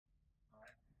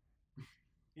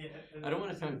I don't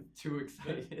want to sound too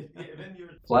excited.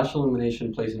 Flash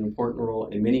illumination plays an important role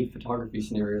in many photography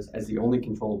scenarios as the only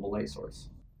controllable light source.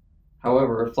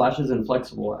 However, flash is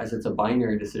inflexible as it's a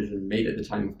binary decision made at the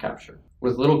time of capture,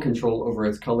 with little control over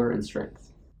its color and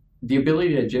strength. The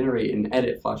ability to generate and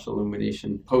edit flash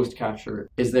illumination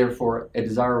post-capture is therefore a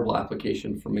desirable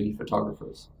application for many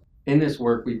photographers. In this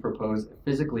work, we propose a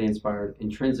physically inspired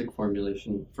intrinsic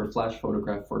formulation for flash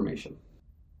photograph formation.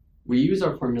 We use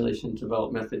our formulation to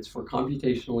develop methods for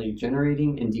computationally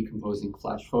generating and decomposing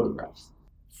flash photographs.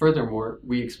 Furthermore,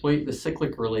 we exploit the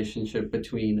cyclic relationship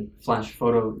between flash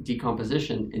photo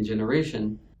decomposition and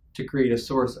generation to create a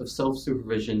source of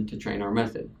self-supervision to train our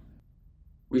method.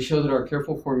 We show that our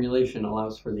careful formulation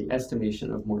allows for the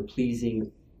estimation of more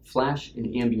pleasing flash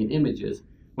and ambient images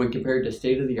when compared to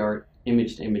state-of-the-art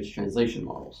image-to-image translation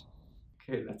models.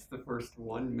 Okay, that's the first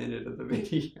 1 minute of the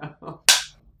video.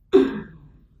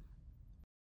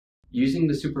 Using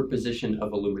the superposition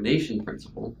of illumination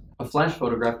principle, a flash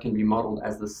photograph can be modeled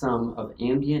as the sum of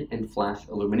ambient and flash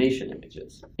illumination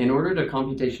images. In order to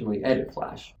computationally edit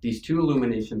flash, these two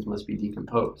illuminations must be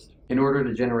decomposed. In order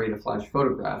to generate a flash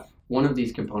photograph, one of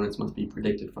these components must be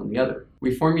predicted from the other.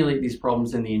 We formulate these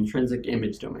problems in the intrinsic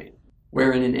image domain,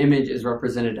 wherein an image is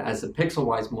represented as a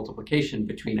pixel-wise multiplication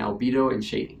between albedo and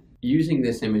shading. Using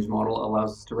this image model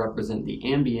allows us to represent the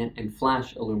ambient and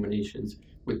flash illuminations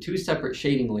with two separate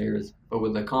shading layers, but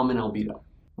with a common albedo.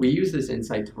 We use this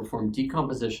insight to perform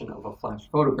decomposition of a flash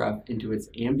photograph into its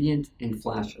ambient and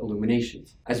flash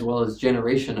illuminations, as well as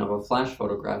generation of a flash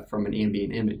photograph from an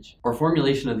ambient image. Our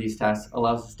formulation of these tasks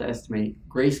allows us to estimate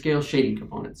grayscale shading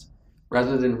components,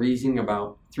 rather than reasoning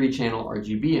about 3-channel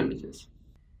RGB images.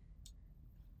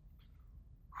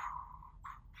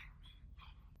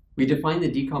 We define the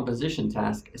decomposition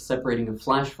task as separating a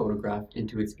flash photograph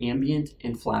into its ambient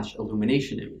and flash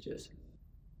illumination images.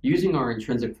 Using our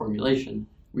intrinsic formulation,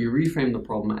 we reframe the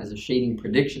problem as a shading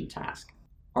prediction task.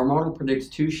 Our model predicts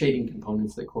two shading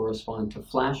components that correspond to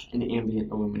flash and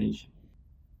ambient illumination.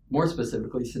 More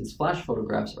specifically, since flash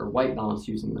photographs are white balanced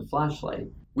using the flashlight,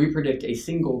 we predict a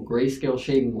single grayscale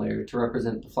shading layer to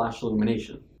represent the flash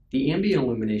illumination. The ambient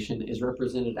illumination is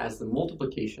represented as the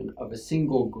multiplication of a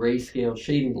single grayscale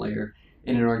shading layer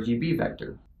in an RGB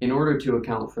vector in order to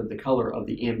account for the color of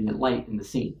the ambient light in the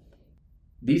scene.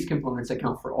 These components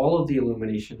account for all of the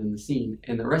illumination in the scene,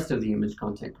 and the rest of the image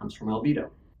content comes from albedo.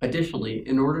 Additionally,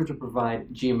 in order to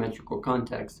provide geometrical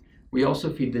context, we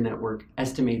also feed the network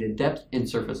estimated depth and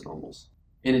surface normals.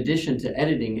 In addition to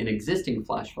editing an existing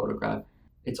flash photograph,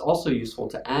 it's also useful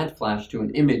to add flash to an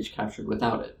image captured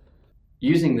without it.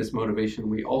 Using this motivation,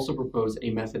 we also propose a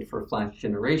method for flash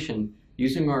generation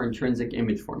using our intrinsic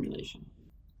image formulation.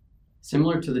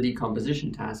 Similar to the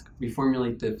decomposition task, we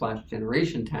formulate the flash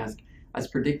generation task as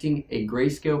predicting a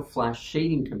grayscale flash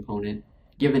shading component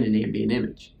given an ambient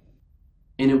image.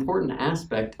 An important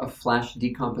aspect of flash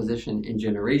decomposition and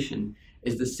generation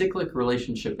is the cyclic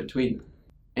relationship between them.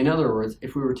 In other words,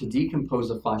 if we were to decompose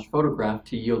a flash photograph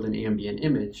to yield an ambient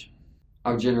image,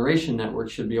 our generation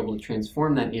network should be able to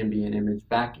transform that ambient image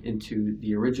back into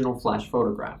the original flash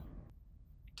photograph.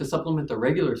 To supplement the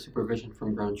regular supervision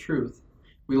from ground truth,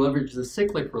 we leverage the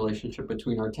cyclic relationship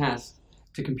between our tasks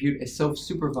to compute a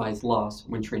self-supervised loss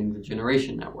when training the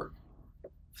generation network.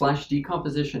 Flash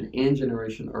decomposition and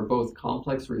generation are both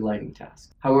complex relighting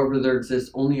tasks. However, there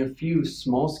exists only a few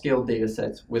small-scale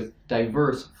datasets with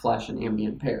diverse flash and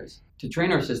ambient pairs. To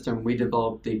train our system, we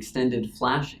developed the extended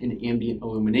flash and ambient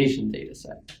illumination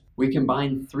dataset. We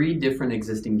combined 3 different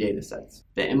existing datasets: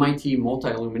 the MIT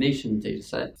multi-illumination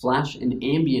dataset, flash and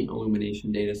ambient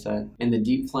illumination dataset, and the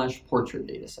deep flash portrait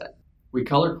dataset. We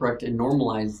color correct and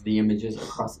normalize the images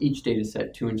across each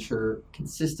dataset to ensure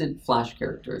consistent flash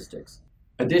characteristics.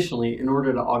 Additionally, in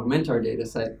order to augment our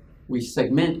dataset, we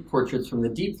segment portraits from the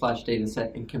deep flash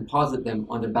dataset and composite them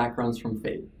onto backgrounds from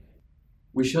fade.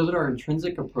 We show that our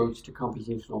intrinsic approach to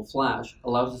computational flash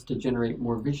allows us to generate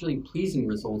more visually pleasing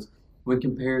results when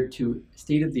compared to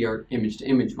state-of-the-art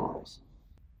image-to-image models.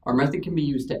 Our method can be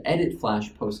used to edit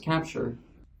flash post-capture,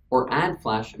 or add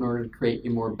flash in order to create a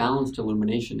more balanced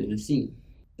illumination in a scene.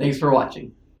 Thanks for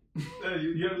watching.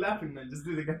 You're laughing, man. Just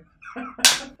do it again.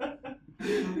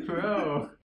 Bro.